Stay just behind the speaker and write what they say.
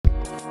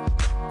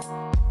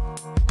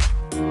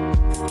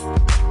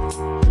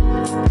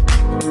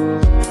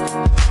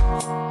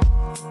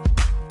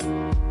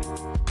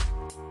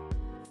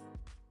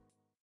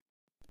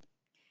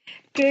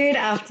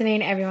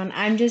afternoon, everyone.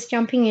 I'm just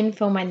jumping in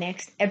for my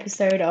next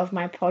episode of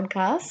my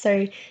podcast.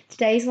 So,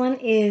 today's one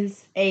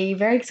is a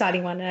very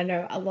exciting one, and I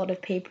know a lot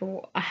of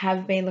people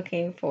have been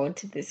looking forward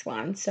to this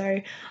one. So,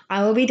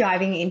 I will be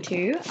diving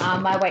into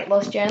my weight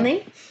loss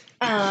journey,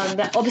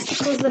 the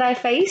obstacles that I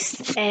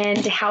faced,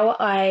 and how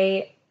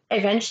I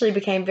eventually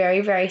became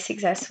very, very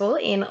successful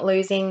in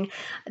losing.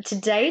 To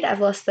date, I've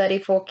lost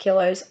 34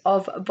 kilos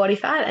of body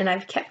fat and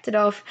I've kept it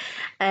off,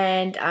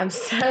 and I'm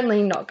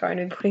certainly not going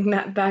to be putting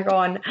that back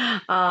on.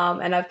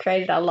 And I've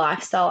created a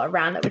lifestyle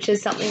around it, which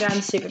is something that I'm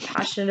super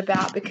passionate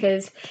about,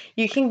 because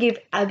you can give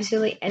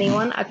absolutely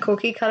anyone a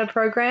cookie cutter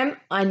program.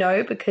 I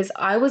know, because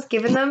I was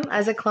given them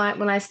as a client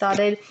when I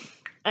started,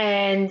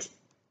 and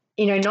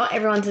not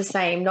everyone's the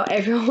same. Not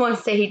everyone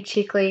wants to eat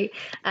chicken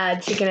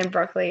and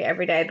broccoli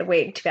every day of the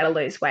week to be able to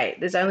lose weight.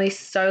 There's only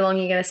so long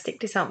you're going to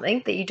stick to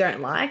something that you don't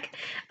like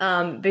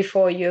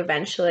before you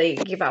eventually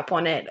give up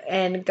on it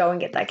and go and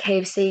get that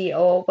KFC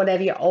or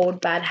whatever your old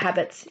bad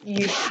habits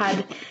you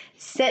had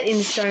set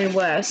in stone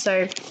were.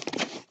 So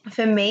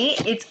for me,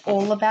 it's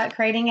all about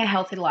creating a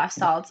healthy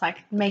lifestyle. It's like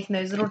making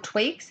those little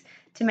tweaks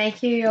to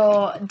make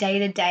your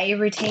day-to-day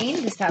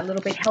routine just that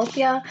little bit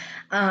healthier.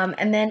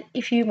 And then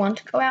if you want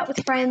to go out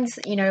with friends,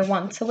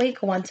 once a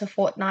week or once a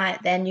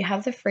fortnight, then you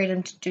have the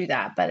freedom to do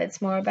that. But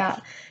it's more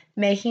about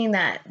making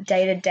that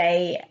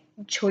day-to-day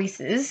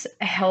choices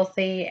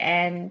healthy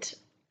and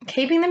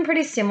keeping them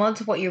pretty similar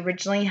to what you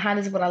originally had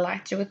is what I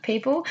like to do with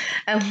people.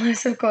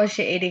 Unless, of course,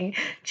 you're eating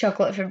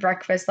chocolate for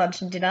breakfast,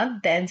 lunch, and dinner,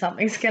 then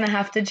something's going to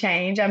have to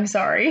change. I'm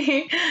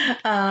sorry.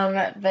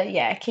 But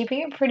yeah,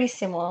 keeping it pretty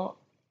similar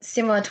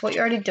to what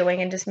you're already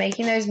doing and just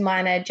making those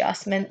minor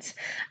adjustments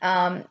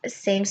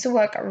seems to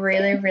work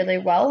really, really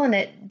well, and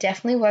it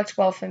definitely worked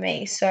well for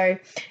me. So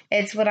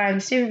it's what I'm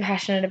super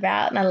passionate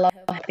about, and I love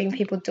helping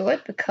people do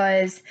it,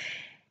 because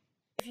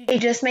if you're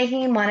just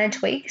making minor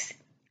tweaks,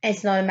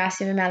 it's not a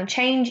massive amount of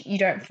change. You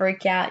don't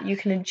freak out. You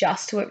can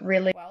adjust to it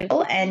really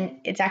well, and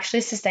it's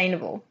actually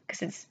sustainable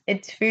because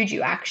it's food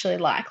you actually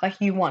like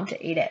you want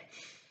to eat it.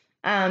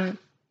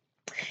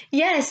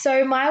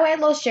 So my weight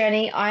loss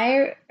journey,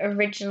 I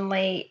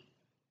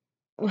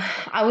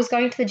was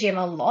going to the gym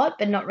a lot,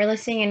 but not really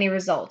seeing any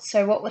results.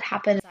 So what would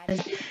happen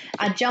is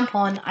I'd jump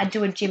on, I'd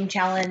do a gym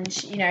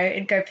challenge,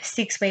 it'd go for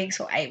 6 weeks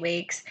or 8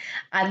 weeks.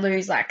 I'd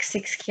lose like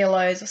 6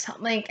 kilos or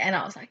something. And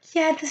I was like,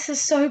 yeah, this is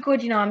so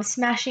good. I'm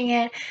smashing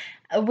it.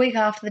 A week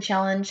after the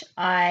challenge,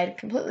 I'd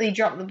completely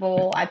drop the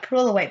ball. I'd put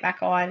all the weight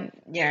back on,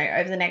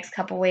 over the next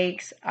couple of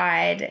weeks.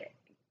 I'd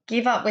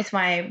give up with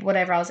my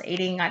whatever I was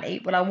eating. I'd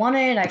eat what I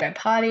wanted. I'd go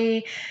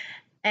party.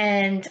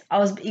 And I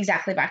was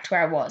exactly back to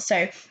where I was.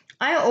 So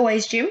I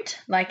always gymmed,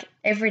 like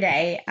every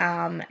day,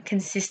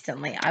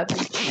 consistently. I was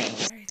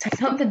gymming. So it's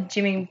not the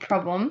gymming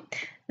problem.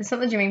 It's not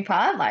the gymming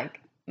part,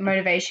 like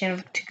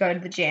motivation to go to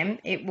the gym.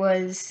 It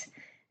was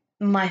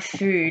my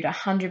food,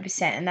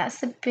 100%. And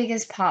that's the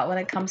biggest part when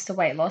it comes to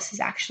weight loss,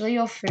 is actually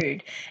your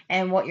food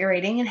and what you're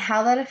eating and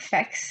how that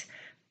affects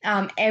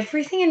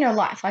everything in your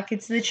life. Like,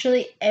 it's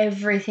literally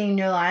everything in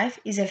your life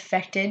is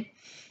affected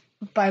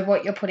by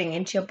what you're putting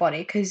into your body,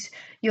 because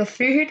your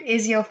food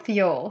is your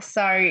fuel.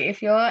 So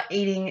if you're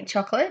eating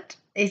chocolate,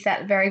 is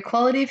that very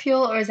quality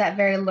fuel or is that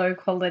very low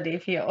quality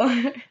fuel?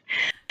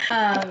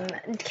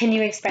 Can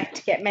you expect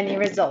to get many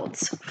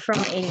results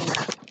from eating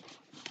that?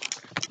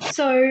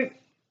 So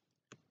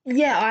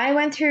yeah, I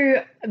went through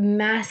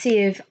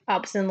massive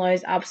ups and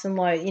lows, up,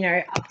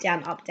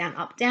 down, up, down,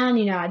 up,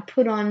 down. I'd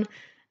put on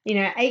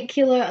 8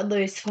 kilo, I'd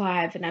lose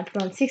 5, and I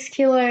put on 6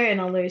 kilo and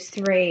I'll lose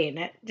 3, and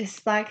it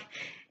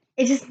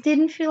just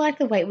didn't feel like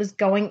the weight was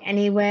going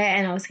anywhere,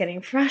 and I was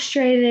getting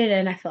frustrated,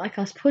 and I felt like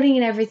I was putting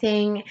in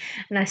everything,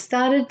 and I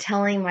started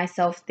telling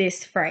myself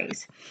this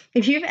phrase.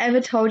 If you've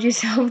ever told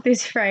yourself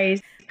this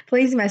phrase,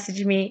 please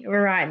message me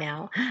right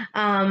now.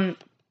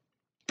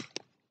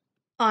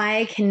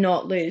 I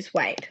cannot lose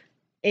weight.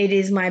 It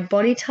is my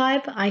body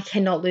type. I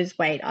cannot lose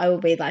weight. I will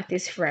be like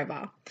this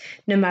forever.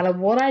 No matter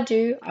what I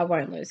do, I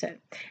won't lose it.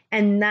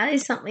 And that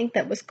is something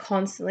that was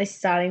constantly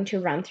starting to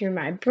run through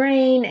my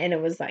brain, and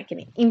it was like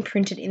getting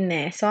imprinted in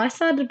there. So I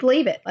started to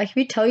believe it. Like, if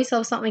you tell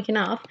yourself something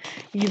enough,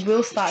 you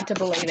will start to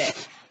believe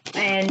it.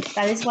 And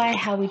that is why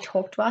how we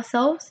talk to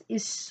ourselves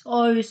is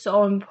so,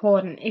 so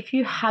important. If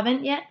you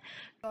haven't yet,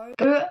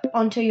 go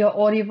onto your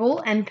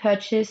Audible and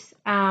purchase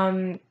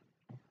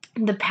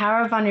The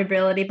Power of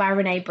Vulnerability by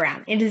Brené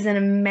Brown. It is an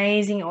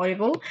amazing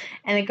Audible,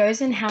 and it goes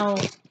in how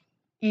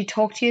you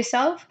talk to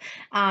yourself,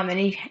 and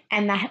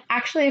that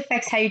actually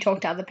affects how you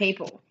talk to other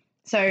people.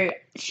 So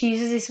she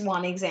uses this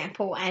one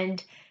example,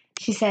 and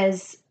she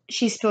says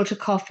she spilled her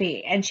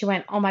coffee, and she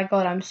went, "Oh my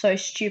God, I'm so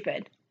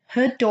stupid."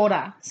 Her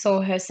daughter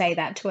saw her say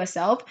that to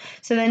herself.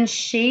 So then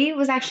she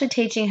was actually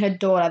teaching her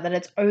daughter that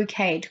it's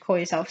okay to call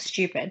yourself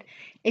stupid.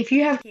 If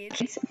you have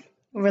kids,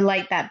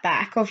 relate that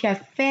back. Or if you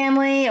have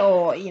family,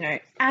 or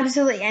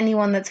absolutely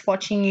anyone that's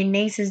watching you,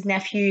 nieces,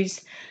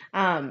 nephews,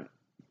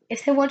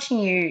 if they're watching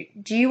you,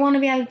 do you want to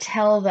be able to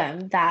tell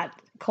them that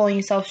calling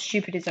yourself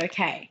stupid is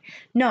okay?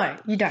 No,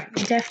 you don't.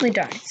 You definitely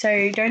don't.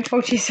 So don't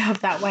talk to yourself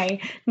that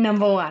way,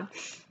 number one.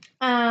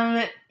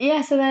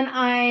 Yeah, so then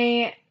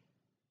I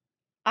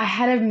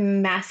had a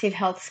massive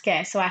health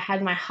scare, so I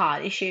had my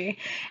heart issue,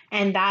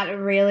 and that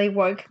really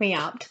woke me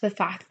up to the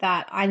fact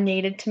that I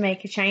needed to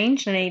make a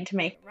change. I needed to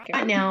make it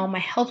right now. My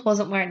health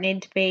wasn't where it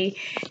needed to be,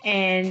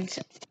 and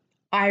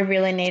I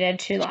really needed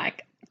to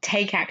like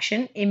take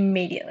action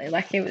immediately.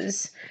 Like it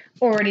was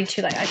already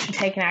too late. I should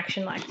have taken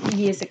action like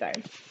years ago.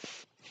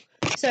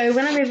 So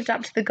when I moved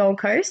up to the Gold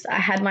Coast, I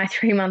had my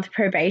 3-month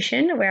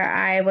probation where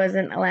I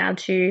wasn't allowed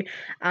to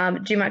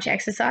do much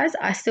exercise.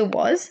 I still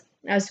was.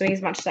 I was doing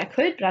as much as I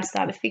could, but I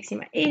started fixing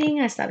my eating.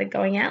 I started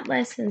going out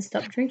less and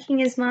stopped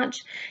drinking as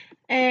much.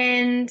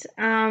 And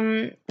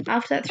after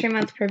that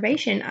 3-month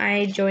probation,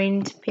 I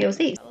joined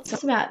PLC. So I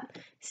lost about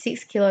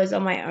 6 kilos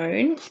on my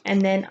own,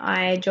 and then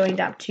I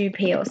joined up to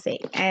PLC.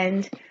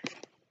 And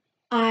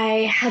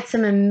I had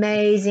some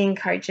amazing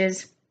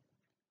coaches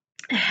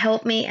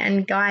help me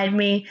and guide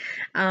me.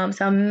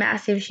 So a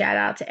massive shout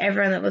out to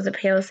everyone that was a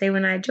PLC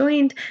when I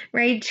joined.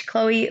 Rach,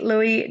 Chloe,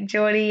 Louie,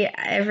 Geordie,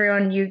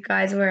 everyone, you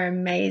guys were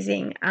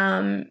amazing.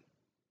 And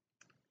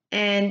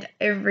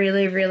it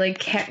really, really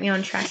kept me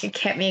on track. It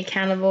kept me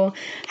accountable.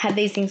 Had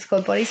these things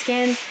called body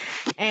scans,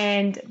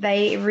 and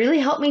they really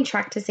helped me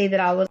track to see that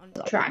I was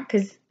on track.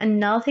 Because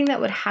another thing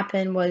that would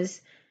happen was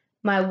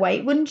my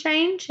weight wouldn't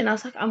change, and I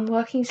was like, I'm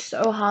working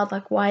so hard.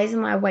 Like, why isn't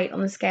my weight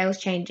on the scales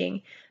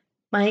changing?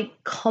 My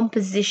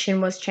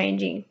composition was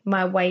changing.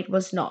 My weight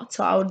was not.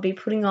 So I would be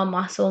putting on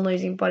muscle and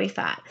losing body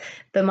fat,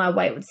 but my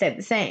weight would stay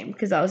the same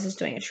because I was just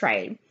doing a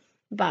trade.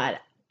 But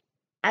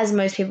as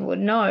most people would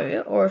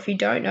know, or if you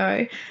don't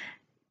know,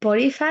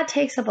 body fat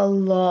takes up a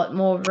lot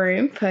more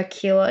room per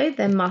kilo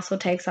than muscle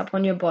takes up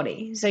on your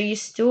body. So you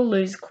still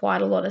lose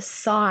quite a lot of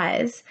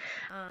size,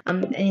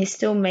 and you're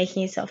still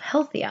making yourself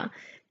healthier.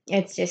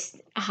 It's just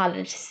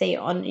harder to see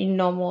on your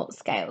normal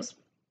scales.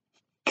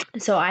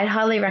 So I'd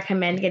highly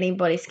recommend getting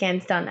body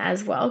scans done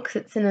as well, because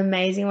it's an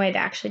amazing way to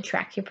actually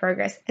track your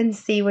progress and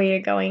see where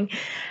you're going.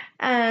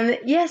 So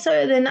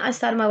then I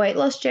started my weight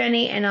loss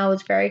journey, and I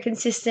was very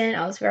consistent.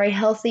 I was very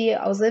healthy.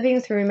 I was living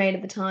with a roommate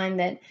at the time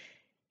that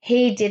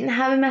he didn't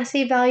have a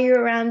massive value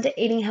around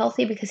eating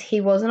healthy because he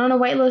wasn't on a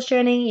weight loss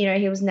journey. You know,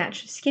 he was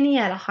naturally skinny,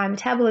 had a high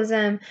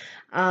metabolism,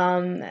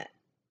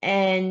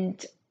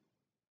 and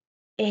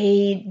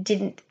he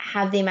didn't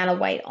have the amount of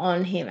weight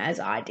on him as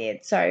I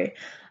did. So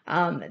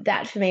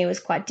that for me was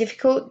quite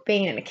difficult.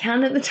 Being an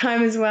accountant at the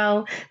time as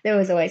well, there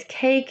was always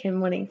cake and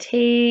morning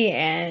tea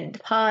and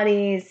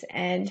parties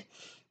and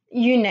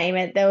you name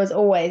it. There was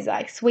always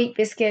like sweet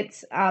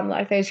biscuits,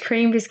 like those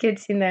cream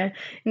biscuits in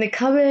the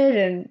cupboard,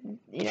 and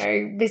you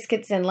know,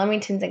 biscuits and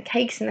lamingtons and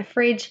cakes in the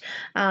fridge,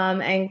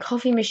 and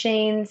coffee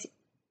machines,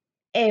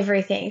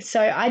 everything.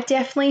 So I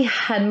definitely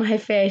had my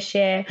fair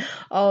share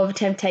of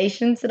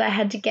temptations that I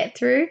had to get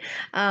through.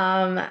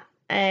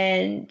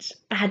 And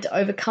I had to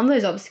overcome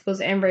those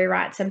obstacles and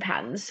rewrite some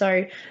patterns.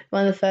 So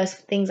one of the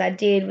first things I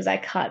did was I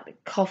cut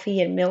coffee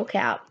and milk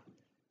out.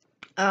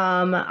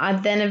 I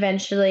then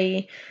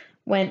eventually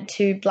went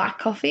to black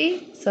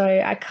coffee. So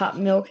I cut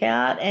milk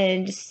out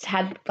and just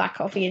had black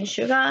coffee and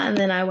sugar. And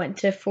then I went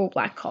to full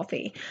black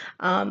coffee.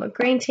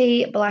 Green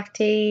tea, black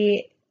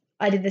tea,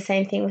 I did the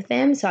same thing with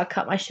them. So I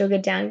cut my sugar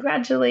down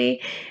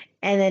gradually.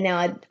 And then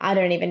now I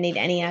don't even need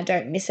any. I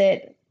don't miss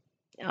it.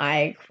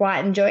 I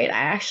quite enjoy it.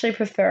 I actually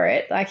prefer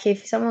it. Like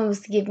if someone was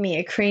to give me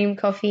a cream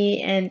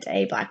coffee and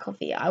a black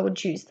coffee, I would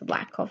choose the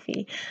black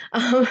coffee.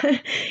 Um,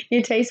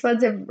 your taste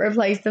buds have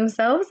replaced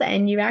themselves,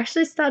 and you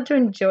actually start to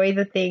enjoy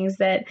the things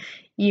that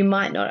you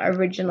might not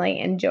originally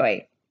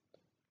enjoy.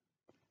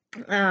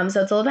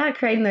 So it's all about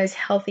creating those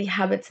healthy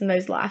habits and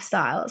those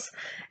lifestyles.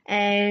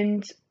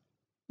 And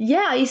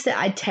yeah,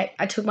 I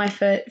took my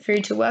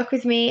food to work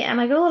with me, and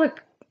I got a lot of,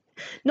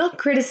 not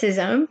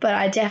criticism, but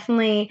I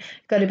definitely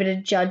got a bit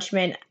of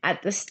judgment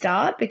at the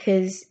start,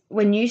 because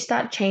when you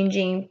start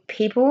changing,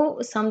 people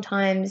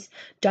sometimes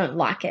don't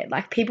like it.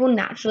 Like people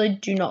naturally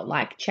do not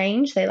like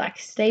change. They like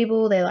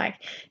stable, they like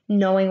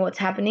knowing what's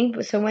happening.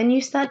 But so when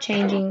you start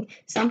changing,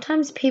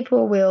 sometimes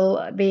people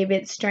will be a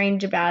bit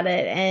strange about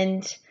it.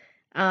 And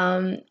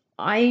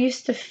I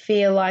used to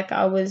feel like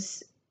I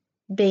was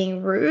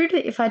being rude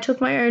if I took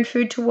my own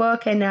food to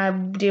work and I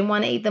didn't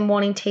want to eat the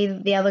morning tea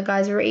that the other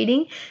guys were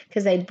eating,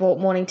 because they'd bought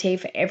morning tea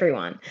for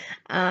everyone.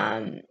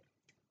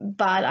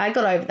 But I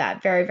got over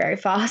that very, very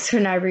fast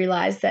when I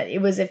realized that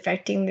it was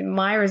affecting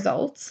my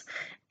results.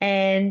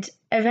 And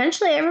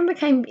eventually everyone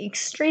became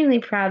extremely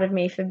proud of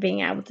me for being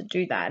able to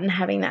do that and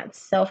having that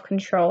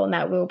self-control and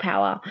that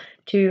willpower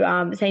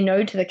to say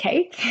no to the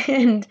cake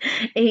and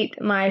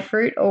eat my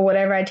fruit or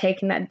whatever I'd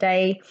taken that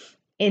day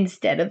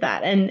instead of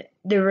that. And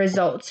the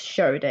results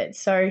showed it.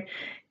 So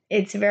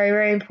it's very,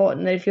 very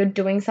important that if you're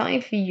doing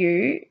something for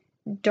you,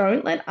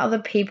 don't let other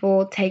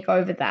people take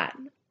over that.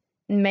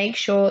 Make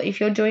sure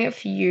if you're doing it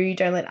for you, you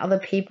don't let other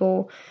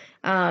people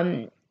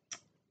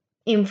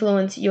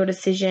influence your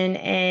decision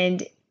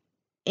and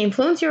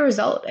influence your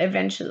result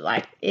eventually.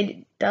 Like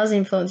it does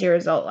influence your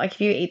result. Like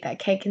if you eat that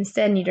cake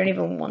instead and you don't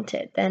even want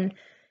it, then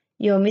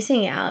you're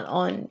missing out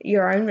on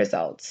your own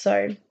results.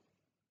 So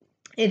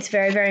it's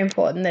very, very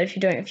important that if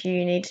you're doing it for you,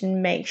 you need to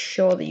make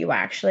sure that you are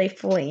actually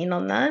fully in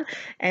on that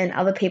and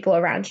other people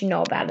around you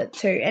know about it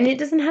too. And it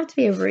doesn't have to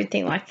be a rude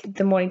thing like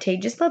the morning tea.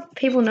 Just let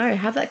people know.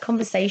 Have that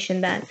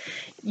conversation that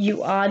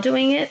you are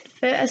doing it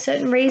for a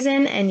certain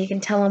reason and you can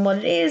tell them what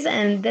it is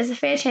and there's a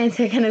fair chance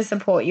they're going to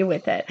support you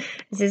with it.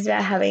 This is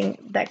about having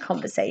that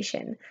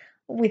conversation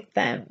with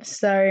them.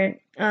 So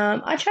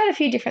I tried a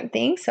few different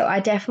things. So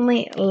I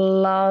definitely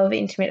love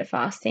intermittent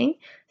fasting.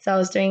 So I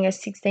was doing a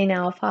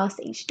 16-hour fast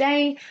each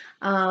day.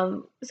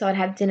 So I'd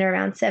have dinner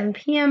around 7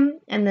 p.m.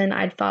 and then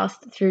I'd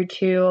fast through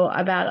to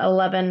about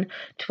 11,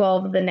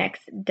 12 the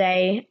next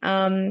day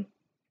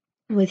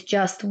with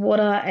just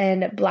water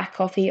and black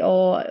coffee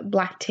or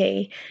black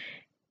tea.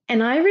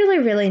 And I really,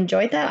 really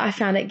enjoyed that. I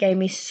found it gave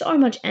me so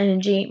much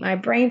energy. My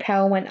brain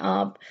power went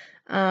up.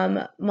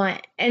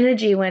 My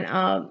energy went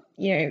up.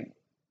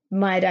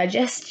 My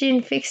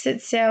digestion fixed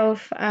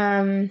itself.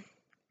 Yeah,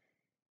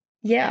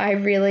 I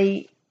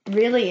really,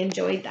 really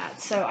enjoyed that.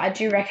 So I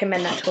do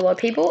recommend that to a lot of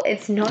people.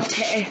 It's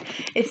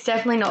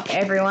definitely not for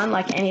everyone.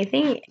 Like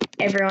anything,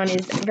 everyone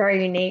is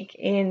very unique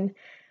in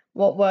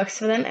what works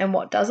for them and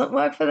what doesn't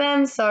work for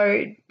them.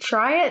 So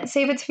try it,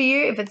 see if it's for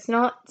you. If it's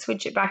not,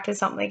 switch it back to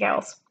something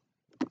else.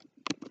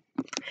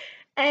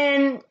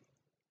 And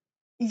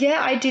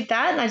yeah, I did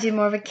that, and I did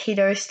more of a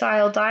keto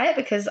style diet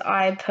because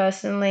I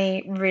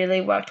personally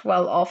really worked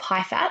well off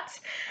high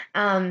fats.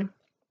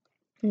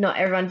 Not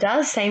everyone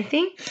does, same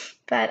thing,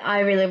 but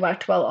I really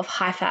worked well off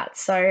high fat.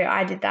 So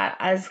I did that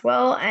as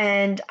well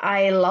and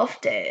I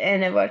loved it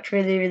and it worked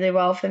really, really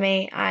well for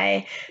me.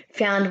 I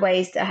found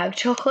ways to have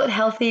chocolate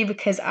healthy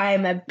because I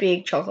am a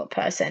big chocolate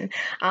person.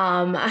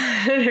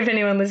 I don't know if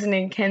anyone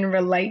listening can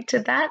relate to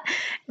that,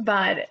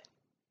 but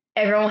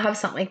everyone will have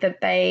something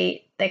that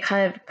they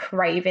kind of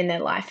crave in their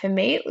life. For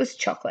me, it was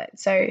chocolate.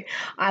 So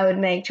I would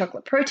make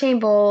chocolate protein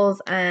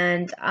balls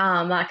and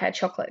like a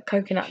chocolate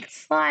coconut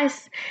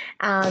slice,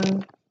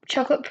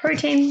 chocolate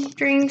protein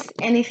drinks,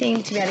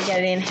 anything to be able to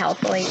get it in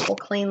healthily or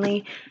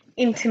cleanly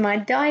into my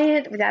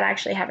diet without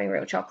actually having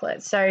real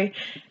chocolate. So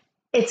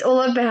it's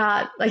all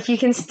about, like, you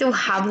can still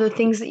have the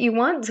things that you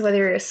want. So whether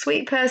you're a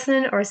sweet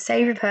person or a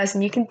savory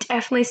person, you can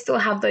definitely still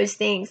have those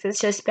things. It's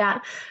just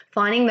about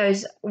finding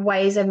those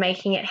ways of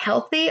making it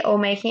healthy or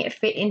making it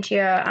fit into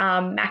your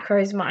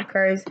macros,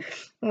 micros,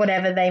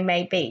 whatever they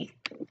may be.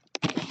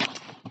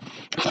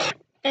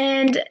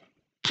 And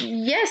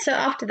yeah, so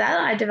after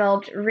that, I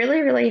developed really,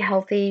 really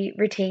healthy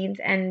routines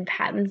and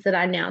patterns that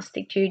I now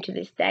stick to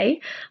this day.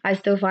 I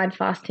still find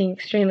fasting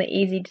extremely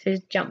easy to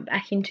jump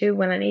back into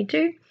when I need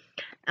to.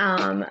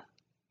 And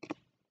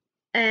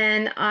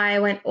I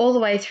went all the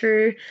way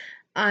through.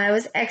 I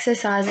was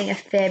exercising a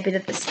fair bit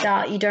at the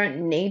start. You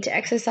don't need to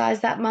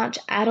exercise that much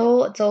at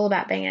all. It's all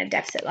about being in a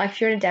deficit. Like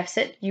if you're in a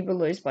deficit, you will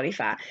lose body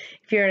fat.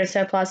 If you're in a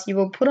surplus, you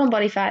will put on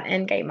body fat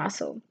and gain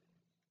muscle.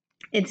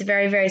 It's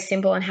very, very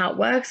simple in how it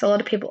works. A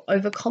lot of people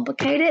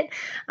overcomplicate it,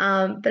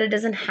 but it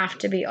doesn't have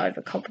to be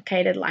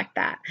overcomplicated like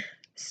that.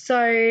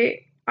 So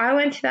I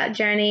went through that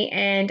journey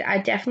and I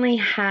definitely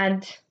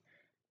had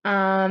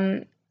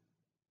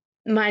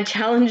my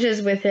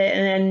challenges with it.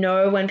 And I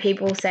know when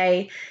people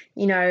say,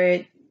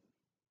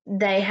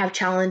 they have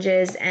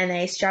challenges and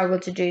they struggle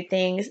to do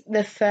things,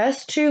 the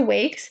first 2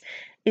 weeks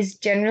is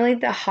generally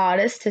the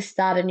hardest to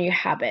start a new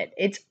habit.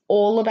 It's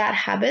all about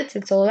habits.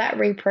 It's all about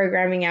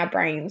reprogramming our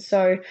brains.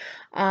 So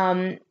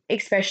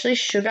especially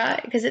sugar,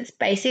 because it's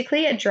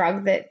basically a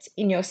drug that's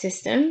in your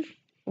system.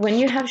 When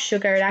you have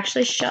sugar, it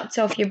actually shuts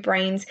off your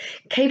brain's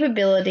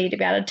capability to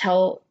be able to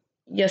tell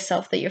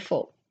yourself that you're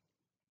full.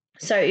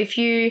 So if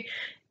you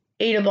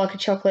eat a block of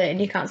chocolate and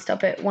you can't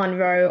stop at 1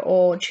 row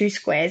or 2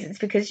 squares, it's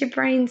because your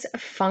brain's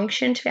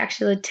function to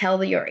actually tell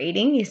that you're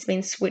eating has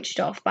been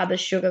switched off by the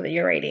sugar that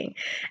you're eating.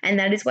 And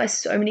that is why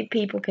so many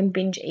people can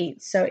binge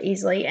eat so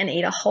easily and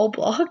eat a whole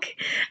block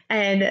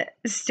and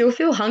still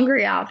feel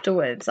hungry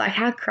afterwards. Like,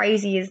 how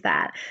crazy is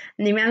that?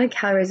 And the amount of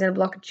calories in a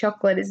block of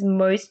chocolate is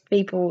most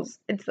people's,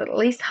 it's at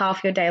least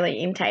half your daily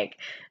intake.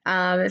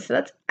 So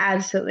that's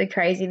absolutely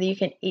crazy that you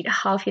can eat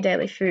half your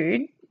daily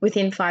food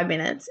within 5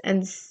 minutes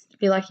and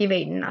feel like you've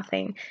eaten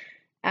nothing.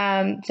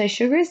 So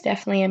sugar is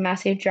definitely a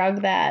massive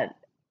drug that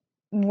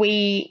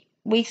we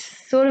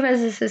sort of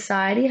as a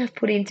society have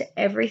put into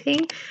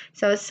everything.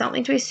 So it's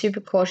something to be super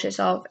cautious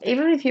of.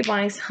 Even if you're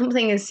buying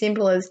something as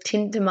simple as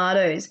tinned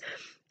tomatoes,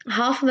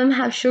 half of them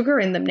have sugar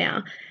in them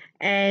now.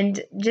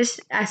 And just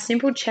a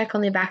simple check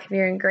on the back of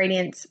your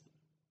ingredients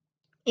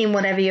in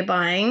whatever you're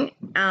buying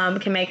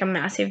can make a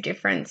massive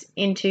difference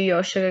into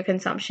your sugar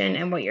consumption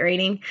and what you're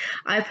eating.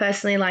 I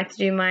personally like to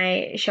do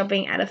my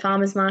shopping at a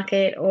farmer's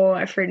market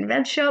or a fruit and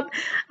veg shop,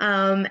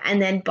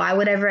 and then buy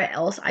whatever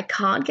else I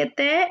can't get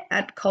there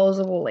at Coles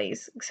or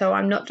Woolies. So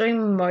I'm not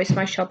doing most of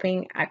my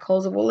shopping at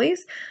Coles or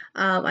Woolies.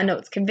 I know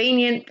it's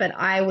convenient, but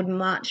I would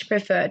much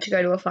prefer to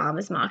go to a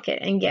farmer's market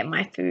and get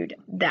my food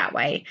that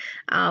way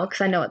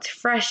because I know it's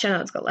fresh, I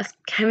know it's got less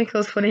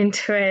chemicals put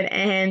into it,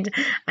 and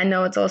I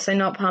know it's also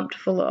not pumped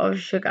full of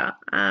sugar.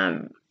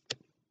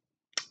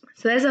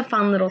 So there's a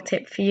fun little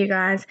tip for you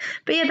guys.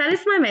 But yeah, that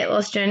is my weight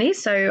loss journey.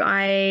 So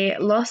I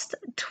lost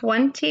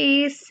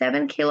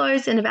 27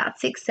 kilos in about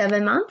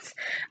 6-7 months.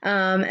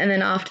 And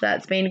then after that,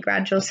 it's been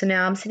gradual. So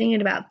now I'm sitting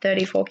at about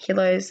 34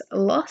 kilos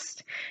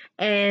lost.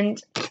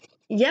 And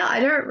yeah, I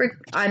don't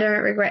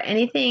regret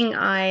anything.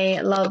 I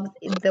love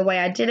the way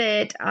I did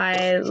it.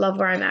 I love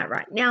where I'm at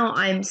right now.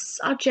 I'm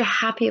such a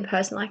happier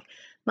person. Like,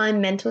 my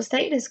mental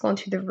state has gone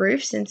through the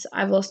roof since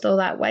I've lost all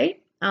that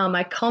weight.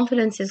 My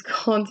confidence has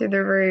gone through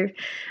the roof.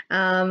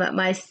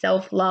 My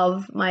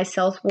self-love, my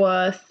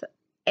self-worth,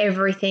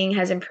 everything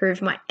has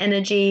improved. My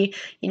energy,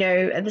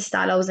 at the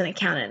start I was an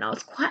accountant and I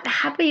was quite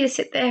happy to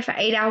sit there for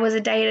 8 hours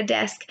a day at a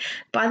desk.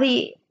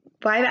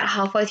 By about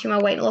halfway through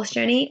my weight loss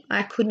journey,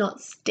 I could not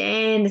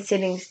stand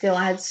sitting still.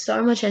 I had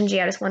so much energy.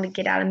 I just wanted to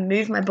get out and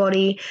move my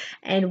body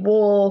and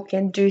walk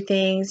and do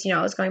things. I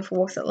was going for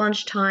walks at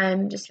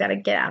lunchtime, just about to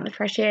get out in the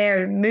fresh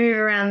air and move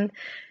around.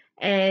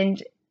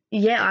 And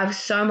yeah, I have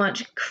so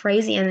much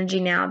crazy energy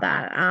now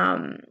that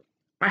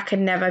I could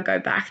never go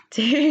back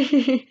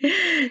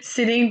to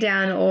sitting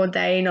down all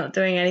day, not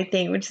doing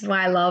anything, which is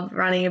why I love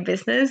running a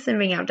business and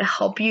being able to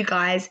help you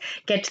guys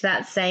get to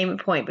that same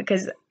point,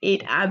 because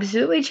it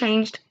absolutely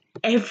changed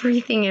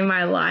everything in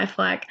my life,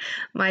 like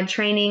my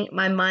training,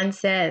 my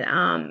mindset,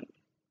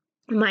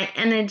 my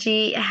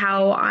energy,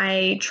 how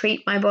I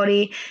treat my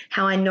body,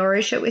 how I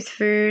nourish it with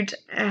food,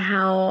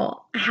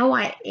 how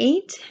I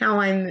eat, how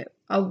I'm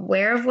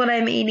aware of what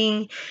I'm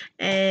eating,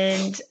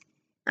 and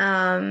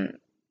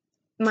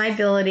my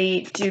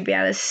ability to be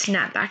able to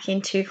snap back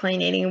into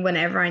clean eating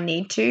whenever I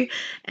need to,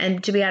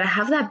 and to be able to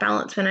have that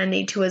balance when I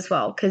need to as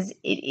well, because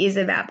it is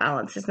about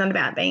balance. It's not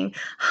about being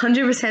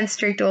 100%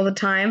 strict all the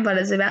time, but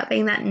it's about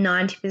being that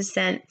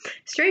 90%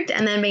 strict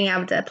and then being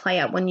able to play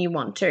up when you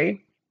want to,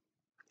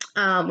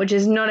 which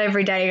is not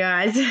every day,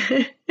 guys.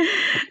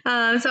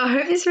 So I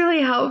hope this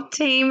really helped,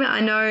 team. I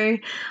know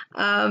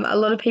a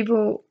lot of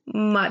people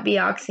might be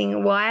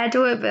asking why I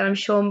do it, but I'm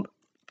sure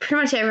pretty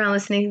much everyone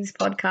listening to this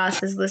podcast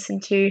has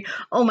listened to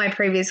all my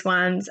previous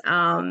ones.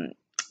 When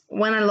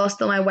I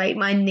lost all my weight,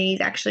 my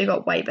knees actually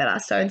got way better.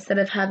 So instead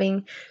of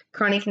having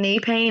chronic knee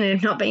pain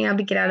and not being able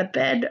to get out of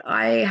bed,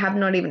 I have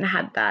not even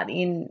had that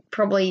in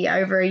probably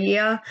over a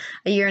year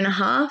and a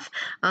half,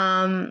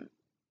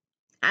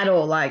 at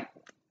all. Like,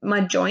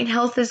 my joint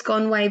health has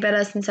gone way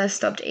better since I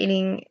stopped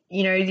eating,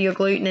 your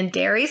gluten and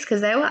dairies, because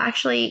they will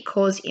actually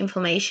cause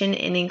inflammation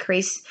and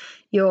increase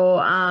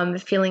your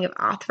feeling of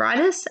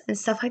arthritis and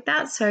stuff like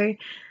that. So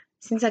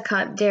since I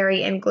cut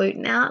dairy and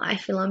gluten out, I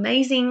feel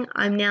amazing.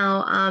 I'm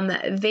now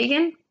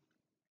vegan.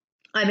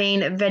 I've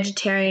been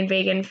vegetarian,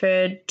 vegan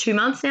for 2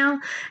 months now,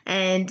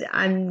 and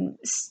I'm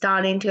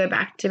starting to go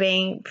back to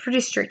being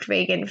pretty strict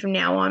vegan from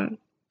now on,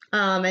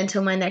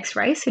 until my next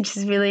race, which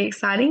is really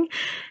exciting.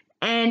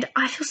 And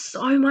I feel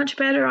so much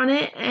better on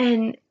it,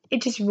 and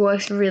it just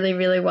works really,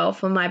 really well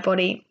for my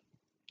body.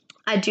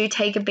 I do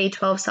take a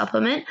B12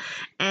 supplement,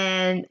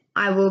 and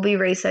I will be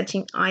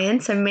researching iron,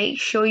 so make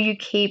sure you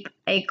keep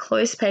a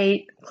close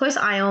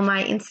eye on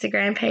my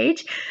Instagram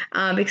page,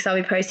 because I'll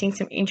be posting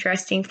some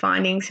interesting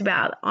findings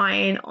about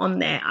iron on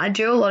there. I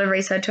do a lot of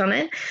research on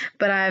it,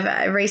 but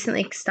I've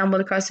recently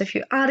stumbled across a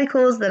few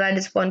articles that I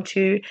just want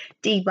to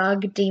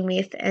debug,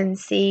 demyth, and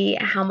see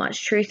how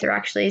much truth there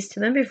actually is to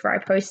them before I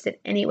post it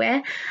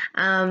anywhere.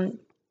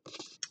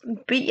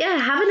 But yeah,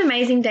 have an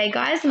amazing day,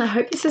 guys, and I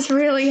hope this has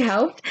really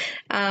helped.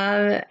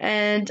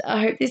 And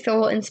I hope this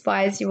all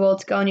inspires you all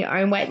to go on your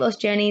own weight loss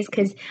journeys,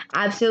 because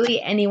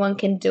absolutely anyone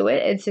can do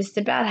it. It's just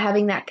about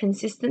having that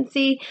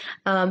consistency,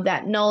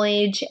 that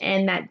knowledge,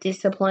 and that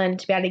discipline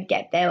to be able to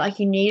get there. Like,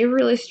 you need a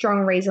really strong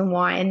reason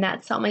why, and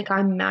that's something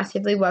I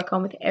massively work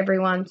on with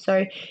everyone.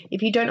 So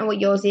if you don't know what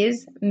yours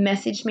is,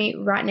 message me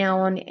right now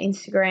on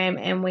Instagram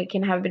and we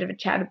can have a bit of a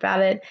chat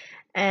about it.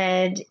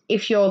 And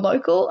if you're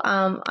local,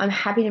 I'm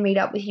happy to meet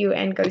up with you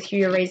and go through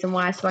your reason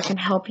why, so I can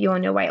help you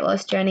on your weight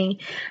loss journey.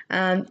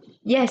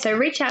 So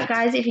reach out,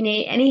 guys, if you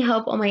need any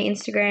help on my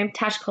Instagram,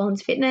 Tash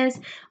Collins Fitness,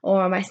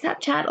 or on my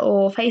Snapchat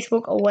or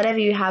Facebook, or whatever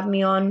you have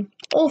me on,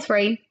 all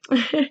three.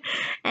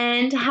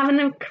 And have an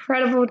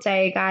incredible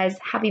day, guys.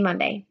 Happy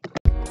Monday.